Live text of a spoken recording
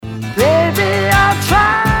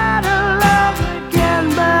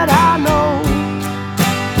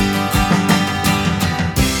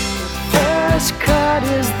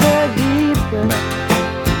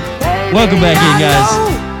Welcome back in,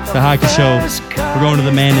 guys. The Hockey Show. We're going to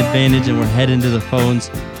the Man Advantage, and we're heading to the phones.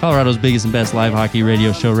 Colorado's biggest and best live hockey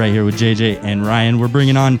radio show right here with JJ and Ryan. We're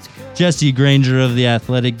bringing on Jesse Granger of The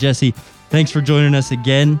Athletic. Jesse, thanks for joining us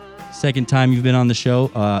again. Second time you've been on the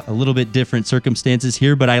show. A little bit different circumstances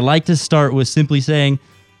here, but I like to start with simply saying,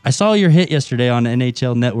 I saw your hit yesterday on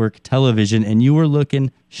NHL Network television, and you were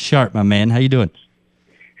looking sharp, my man. How you doing?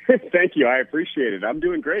 Thank you. I appreciate it. I'm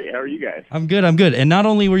doing great. How are you guys? I'm good. And not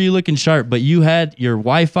only were you looking sharp, but you had your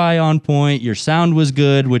Wi-Fi on point. Your sound was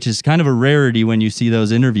good, which is kind of a rarity when you see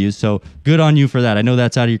those interviews. So good on you for that. I know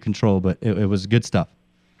that's out of your control, but it was good stuff.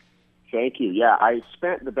 Thank you. Yeah, I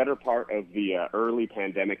spent the better part of the early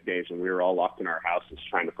pandemic days when we were all locked in our houses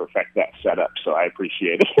trying to perfect that setup, so I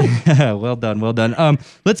appreciate it. Well done.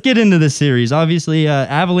 Let's get into this series. Obviously,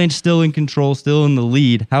 Avalanche still in control, still in the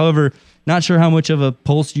lead. However, not sure how much of a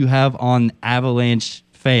pulse you have on Avalanche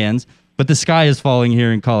fans, but the sky is falling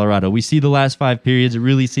here in Colorado. We see the last 5 periods. It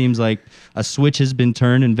really seems like a switch has been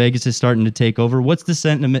turned and Vegas is starting to take over. What's the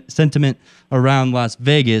sentiment around Las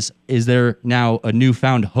Vegas? Is there now a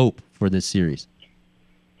newfound hope for this series?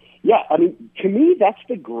 Yeah, I mean, to me, that's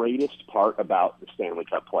the greatest part about the Stanley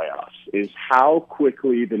Cup playoffs is how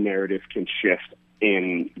quickly the narrative can shift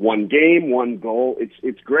in one game, one goal.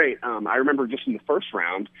 It's great. I remember just in the first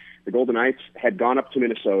round, the Golden Knights had gone up to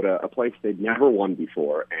Minnesota, a place they'd never won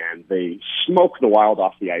before, and they smoked the Wild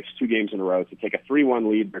off the ice 2 games in a row to take a 3-1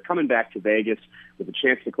 lead. They're coming back to Vegas with a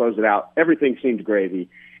chance to close it out. Everything seemed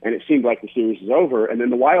gravy, and it seemed like the series is over. And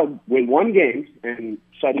then the Wild win 1 game, and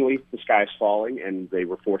suddenly the sky's falling, and they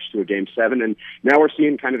were forced to a Game 7. And now we're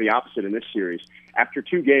seeing kind of the opposite in this series. After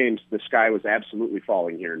 2 games, the sky was absolutely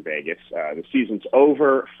falling here in Vegas. The season's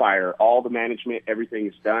over, fire all the management, everything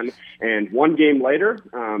is done. And 1 game later,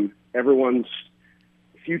 everyone's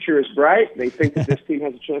future is bright. They think that this team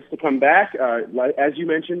has a chance to come back. As you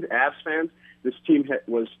mentioned, Avs fans, this team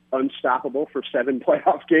was unstoppable for 7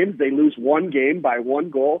 playoff games. They lose 1 game by 1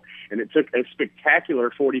 goal, and it took a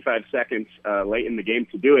spectacular 45 seconds late in the game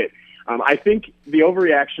to do it. I think the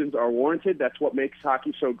overreactions are warranted. That's what makes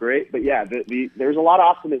hockey so great. But yeah, there's a lot of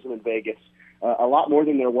optimism in Vegas, a lot more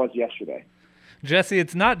than there was yesterday. Jesse,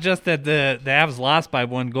 it's not just that the Avs lost by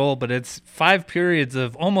 1 goal, but it's 5 periods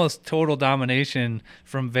of almost total domination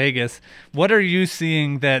from Vegas. What are you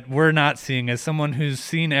seeing that we're not seeing as someone who's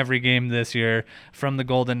seen every game this year from the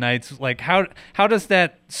Golden Knights? Like, how does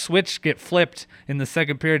that switch get flipped in the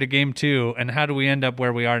second period of Game 2, and how do we end up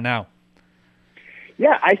where we are now?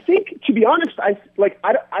 Yeah, I think, to be honest, I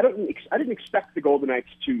didn't expect the Golden Knights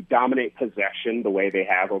to dominate possession the way they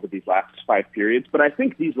have over these last 5 periods, but I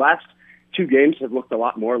think these last 2 games have looked a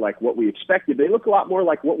lot more like what we expected. They look a lot more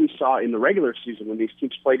like what we saw in the regular season when these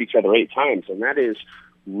teams played each other 8 times, and that is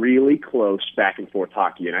really close back-and-forth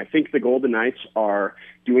hockey. And I think the Golden Knights are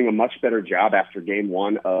doing a much better job after Game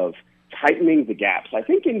 1 of tightening the gaps. I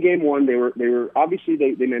think in Game 1 they were obviously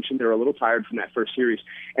they mentioned they were a little tired from that first series,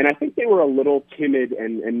 and I think they were a little timid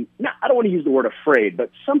and not, I don't want to use the word afraid,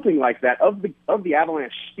 but something like that of the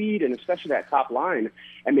Avalanche speed and especially that top line,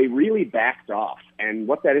 and they really backed off. And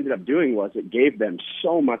what that ended up doing was it gave them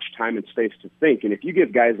so much time and space to think. And if you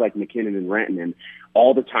give guys like McKinnon and Rantanen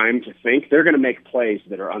all the time to think, they're going to make plays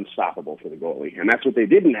that are unstoppable for the goalie. And that's what they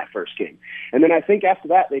did in that first game. And then I think after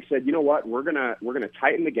that, they said, you know what, we're going to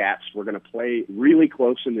tighten the gaps. We're going to play really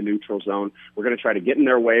close in the neutral zone. We're going to try to get in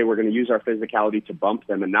their way. We're going to use our physicality to bump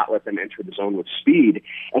them and not let them enter the zone with speed.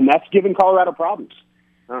 And that's given Colorado problems.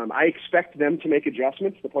 I expect them to make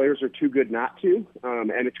adjustments. The players are too good not to.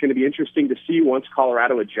 And it's going to be interesting to see once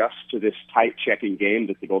Colorado adjusts to this tight checking game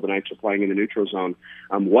that the Golden Knights are playing in the neutral zone,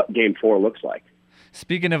 what Game 4 looks like.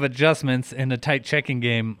 Speaking of adjustments in a tight checking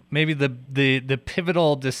game, maybe the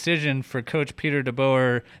pivotal decision for Coach Peter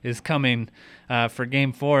DeBoer is coming for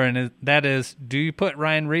Game 4, and that is, do you put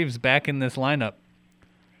Ryan Reeves back in this lineup?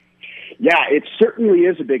 Yeah, it certainly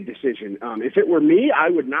is a big decision. If it were me, I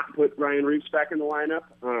would not put Ryan Reeves back in the lineup.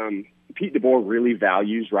 Pete DeBoer really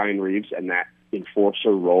values Ryan Reeves and that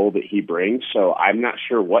enforcer role that he brings, so I'm not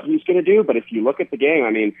sure what he's going to do. But if you look at the game,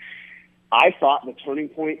 I mean, I thought the turning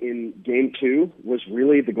point in Game 2 was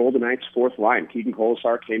really the Golden Knights' 4th line. Keegan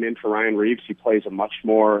Kolesar came in for Ryan Reeves. He plays a much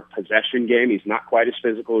more possession game. He's not quite as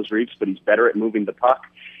physical as Reeves, but he's better at moving the puck.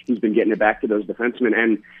 He's been getting it back to those defensemen.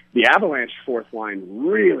 And the Avalanche 4th line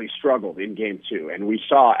really struggled in Game 2. And we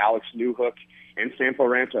saw Alex Newhook and Sampo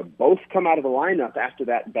Ranta both come out of the lineup after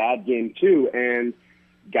that bad Game 2 and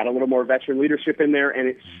got a little more veteran leadership in there, and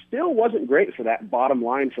it still wasn't great for that bottom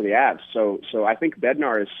line for the Avs. So I think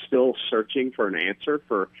Bednar is still searching for an answer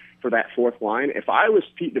for that 4th line. If I was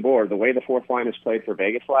Pete DeBoer, the way the 4th line has played for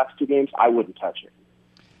Vegas the last 2 games, I wouldn't touch it.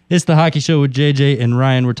 It's the Hockey Show with JJ and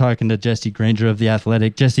Ryan. We're talking to Jesse Granger of The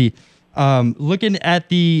Athletic. Jesse, looking at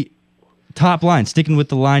the top line, sticking with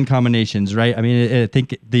the line combinations, right? I mean, I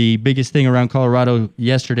think the biggest thing around Colorado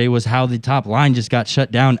yesterday was how the top line just got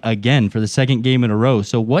shut down again for the second game in a row.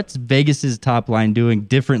 So what's Vegas's top line doing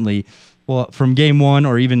differently, well, from game one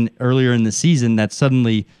or even earlier in the season, that's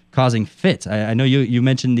suddenly causing fits? I know you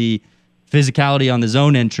mentioned the physicality on the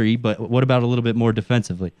zone entry, but what about a little bit more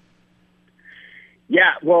defensively?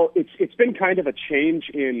 Yeah, well, it's been kind of a change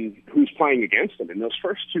in who's playing against them. In those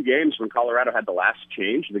first two games when Colorado had the last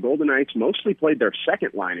change, the Golden Knights mostly played their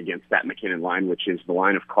second line against that McKinnon line, which is the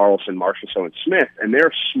line of Karlsson, Marchessault, and Smith, and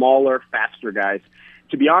they're smaller, faster guys.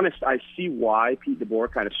 To be honest, I see why Pete DeBoer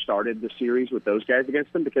kind of started the series with those guys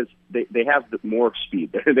against them, because they have more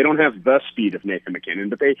speed. They don't have the speed of Nathan McKinnon,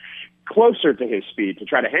 but they closer to his speed to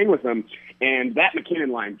try to hang with them, and that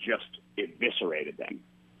McKinnon line just eviscerated them.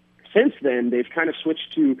 Since then, they've kind of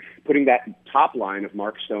switched to putting that top line of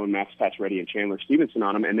Mark Stone, Max Pacioretty, and Chandler Stevenson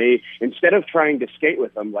on them, and they, instead of trying to skate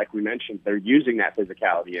with them, like we mentioned, they're using that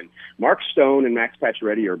physicality. And Mark Stone and Max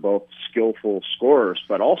Pacioretty are both skillful scorers,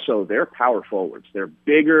 but also they're power forwards. They're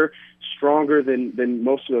bigger, stronger than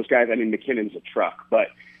most of those guys. I mean, McKinnon's a truck, but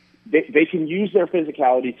they can use their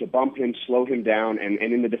physicality to bump him, slow him down, and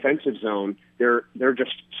in the defensive zone, they're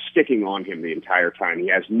just sticking on him the entire time. He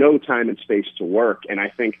has no time and space to work, and I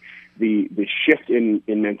think the shift in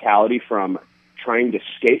mentality from trying to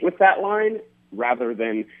skate with that line rather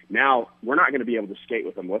than now we're not going to be able to skate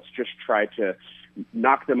with them. Let's just try to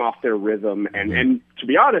knock them off their rhythm. And to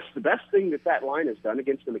be honest, the best thing that line has done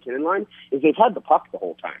against the McKinnon line is they've had the puck the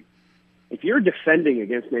whole time. If you're defending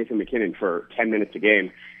against Nathan McKinnon for 10 minutes a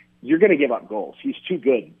game, you're going to give up goals. He's too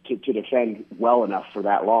good to defend well enough for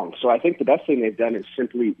that long. So I think the best thing they've done is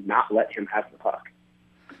simply not let him have the puck.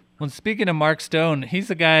 Well, speaking of Mark Stone, he's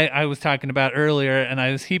the guy I was talking about earlier, and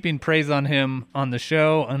I was heaping praise on him on the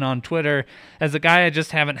show and on Twitter as a guy I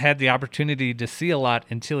just haven't had the opportunity to see a lot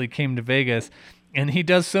until he came to Vegas. And he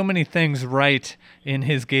does so many things right in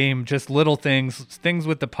his game, just little things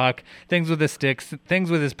with the puck, things with his sticks,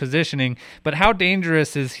 things with his positioning. But how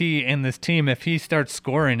dangerous is he in this team if he starts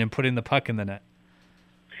scoring and putting the puck in the net?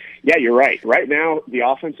 Yeah, you're right. Right now, the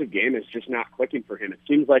offensive game is just not clicking for him. It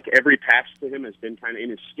seems like every pass to him has been kind of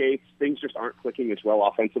in his skates. Things just aren't clicking as well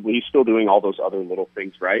offensively. He's still doing all those other little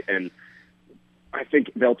things right, and I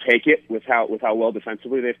think they'll take it with how well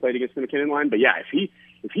defensively they've played against the McKinnon line. But yeah,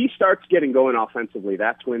 if he starts getting going offensively,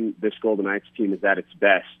 that's when this Golden Knights team is at its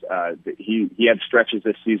best. He had stretches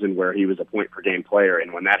this season where he was a point-per-game player,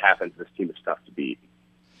 and when that happens, this team is tough to beat.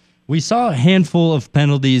 We saw a handful of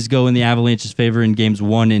penalties go in the Avalanche's favor in games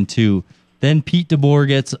 1 and 2. Then Pete DeBoer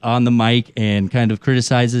gets on the mic and kind of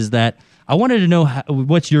criticizes that. I wanted to know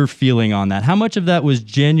what's your feeling on that. How much of that was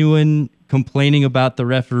genuine complaining about the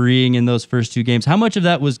refereeing in those first two games? How much of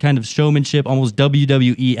that was kind of showmanship, almost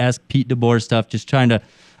WWE-esque Pete DeBoer stuff, just trying to,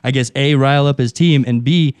 I guess, A, rile up his team, and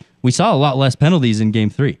B, we saw a lot less penalties in game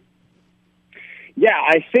 3? Yeah,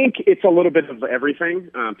 I think it's a little bit of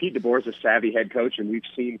everything. Pete DeBoer is a savvy head coach, and we've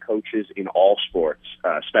seen coaches in all sports,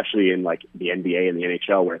 especially in like the NBA and the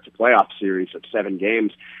NHL, where it's a playoff series of 7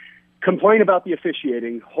 games, complain about the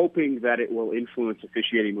officiating, hoping that it will influence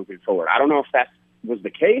officiating moving forward. I don't know if that was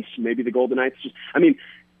the case. Maybe the Golden Knights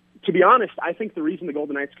to be honest, I think the reason the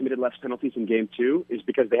Golden Knights committed less penalties in game 2 is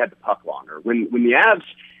because they had the puck longer. When the Avs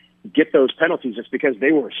get those penalties, it's because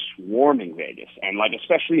they were swarming Vegas. And like,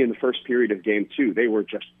 especially in the first period of game 2, they were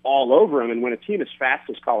just all over them. And when a team as fast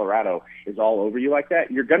as Colorado is all over you like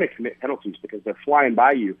that, you're going to commit penalties because they're flying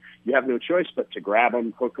by you. You have no choice but to grab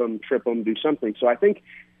them, hook them, trip them, do something. So I think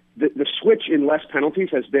the switch in less penalties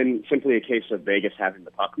has been simply a case of Vegas having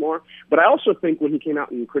the puck more. But I also think when he came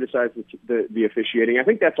out and criticized the officiating, I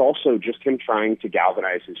think that's also just him trying to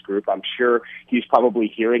galvanize his group. I'm sure he's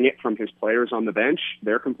probably hearing it from his players on the bench.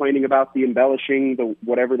 They're complaining about the embellishing, the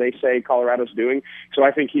whatever they say Colorado's doing. So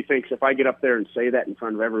I think he thinks if I get up there and say that in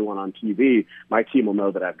front of everyone on TV, my team will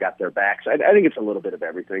know that I've got their backs. I think it's a little bit of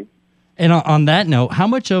everything. And on that note, how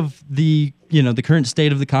much of the current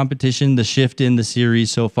state of the competition, the shift in the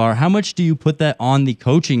series so far, how much do you put that on the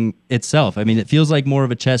coaching itself? I mean, it feels like more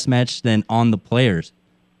of a chess match than on the players.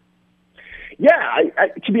 Yeah,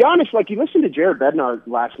 to be honest, like, you listened to Jared Bednar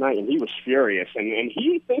last night, and he was furious, and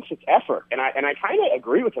he thinks it's effort, and I kind of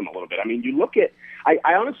agree with him a little bit. I mean, you look at,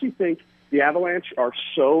 I honestly think the Avalanche are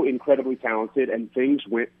so incredibly talented, and things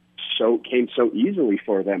came so easily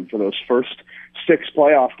for them for those first 6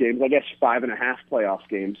 playoff games, I guess 5.5 playoff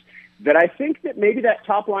games, that I think that maybe that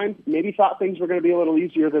top line maybe thought things were going to be a little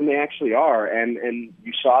easier than they actually are, and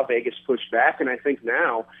you saw Vegas push back, and I think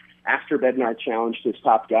now after Bednar challenged his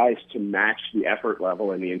top guys to match the effort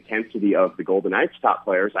level and the intensity of the Golden Knights' top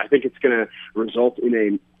players, I think it's going to result in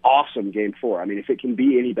an awesome Game 4. I mean, if it can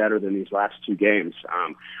be any better than these last two games.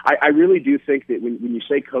 I really do think that when you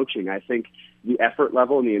say coaching, I think the effort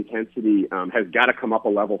level and the intensity has got to come up a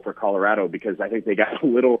level for Colorado, because I think they got a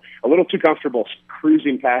little too comfortable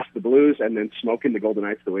cruising past the Blues and then smoking the Golden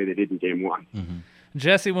Knights the way they did in Game 1. Mm-hmm.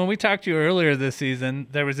 Jesse, when we talked to you earlier this season,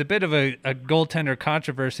 there was a bit of a goaltender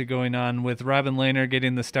controversy going on with Robin Lehner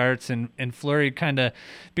getting the starts and Fleury kind of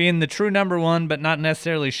being the true number one but not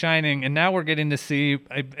necessarily shining. And now we're getting to see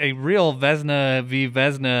a real Vezina v.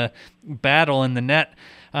 Vezina battle in the net.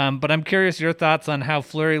 But I'm curious your thoughts on how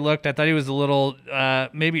Fleury looked. I thought he was a little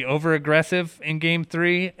maybe over-aggressive in Game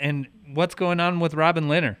 3. And what's going on with Robin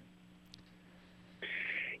Lehner?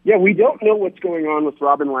 Yeah, we don't know what's going on with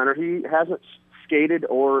Robin Lehner. He hasn't skated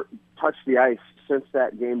or touched the ice since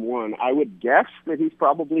that Game 1. I would guess that he's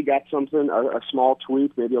probably got something, a small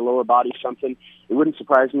tweak, maybe a lower body something. It wouldn't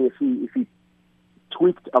surprise me if he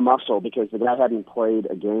tweaked a muscle, because the guy hadn't played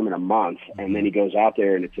a game in a month, and then he goes out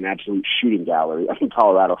there and it's an absolute shooting gallery. I think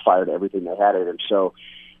Colorado fired everything they had at him. So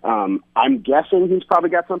I'm guessing he's probably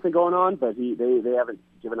got something going on, but they haven't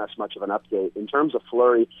given us much of an update. In terms of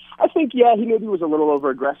Fleury, I think, he maybe was a little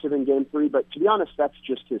over-aggressive in Game 3, but to be honest, that's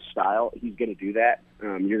just his style. He's going to do that.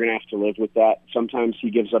 You're going to have to live with that. Sometimes he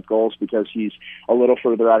gives up goals because he's a little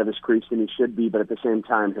further out of his crease than he should be, but at the same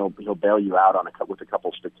time, he'll bail you out with a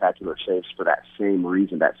couple spectacular saves for that same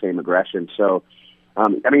reason, that same aggression. So,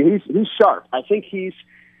 he's sharp. I think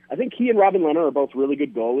he and Robin Lehner are both really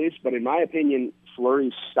good goalies, but in my opinion,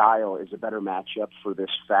 Fleury's style is a better matchup for this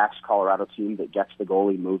fast Colorado team that gets the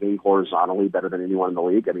goalie moving horizontally better than anyone in the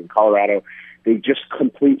league. I mean, Colorado, they just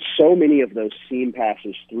complete so many of those seam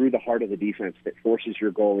passes through the heart of the defense that forces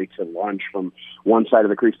your goalie to lunge from one side of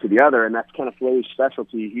the crease to the other, and that's kind of Fleury's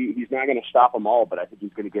specialty. He's not going to stop them all, but I think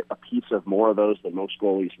he's going to get a piece of more of those than most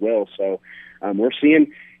goalies will. So we're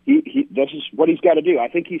seeing this is what he's got to do. I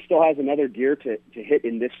think he still has another gear to hit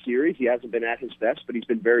in this series. He hasn't been at his best, but he's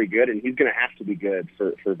been very good, and he's going to have to be good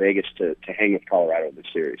for Vegas to hang with Colorado in this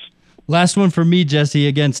series. Last one for me, Jesse,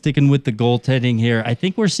 again, sticking with the goaltending here. I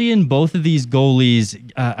think we're seeing both of these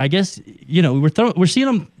goalies, I guess, we're seeing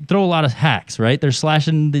them throw a lot of hacks, right? They're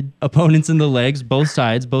slashing the opponents in the legs, both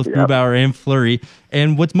sides, both Grubauer and Fleury.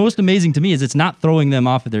 And what's most amazing to me is it's not throwing them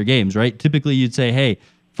off of their games, right? Typically you'd say, hey,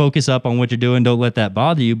 focus up on what you're doing. Don't let that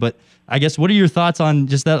bother you. But I guess, what are your thoughts on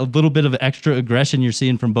just that little bit of extra aggression you're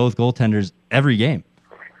seeing from both goaltenders every game?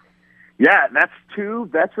 Yeah, that's two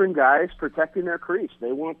veteran guys protecting their crease.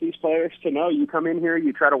 They want these players to know, you come in here,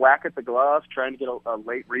 you try to whack at the glove, trying to get a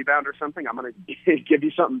late rebound or something, I'm going to give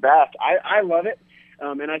you something back. I love it.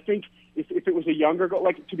 And I think if it was a younger goal,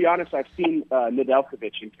 to be honest, I've seen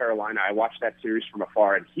Nedeljkovic in Carolina. I watched that series from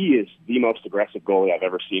afar, and he is the most aggressive goalie I've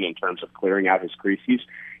ever seen in terms of clearing out his crease.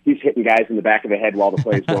 He's hitting guys in the back of the head while the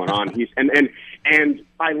play is going on. And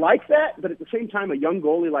I like that, but at the same time, a young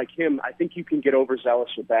goalie like him, I think you can get overzealous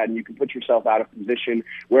with that, and you can put yourself out of position.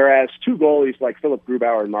 Whereas two goalies like Philip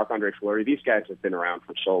Grubauer and Marc-Andre Fleury, these guys have been around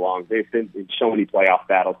for so long. They've been in so many playoff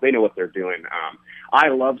battles. They know what they're doing. I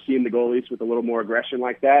love seeing the goalies with a little more aggression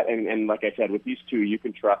like that, and like I said, with these two, you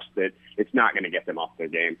can trust that it's not going to get them off their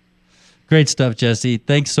game. Great stuff, Jesse.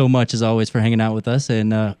 Thanks so much, as always, for hanging out with us,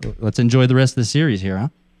 and let's enjoy the rest of the series here, huh?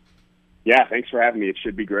 Yeah, thanks for having me. It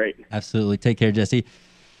should be great. Absolutely. Take care, Jesse.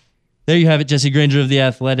 There you have it, Jesse Granger of The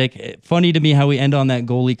Athletic. Funny to me how we end on that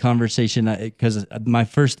goalie conversation, because my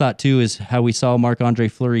first thought, too, is how we saw Marc-Andre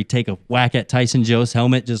Fleury take a whack at Tyson Joe's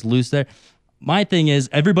helmet just loose there. My thing is,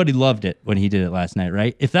 everybody loved it when he did it last night,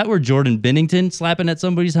 right? If that were Jordan Binnington slapping at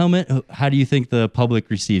somebody's helmet, how do you think the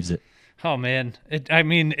public receives it? Oh, man.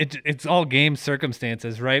 It's all game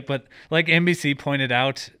circumstances, right? But like NBC pointed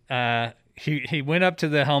out, he went up to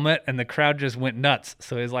the helmet and the crowd just went nuts.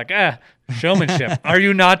 So he's like, showmanship. Are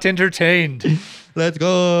you not entertained? Let's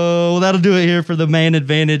go. Well, that'll do it here for the Man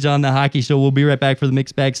Advantage on the Hockey Show. We'll be right back for the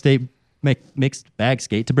Mixed Bag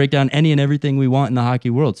Skate to break down any and everything we want in the hockey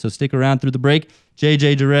world. So stick around through the break.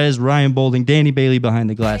 JJ Jerez, Ryan Bolding, Danny Bailey behind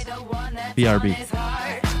the glass. BRB.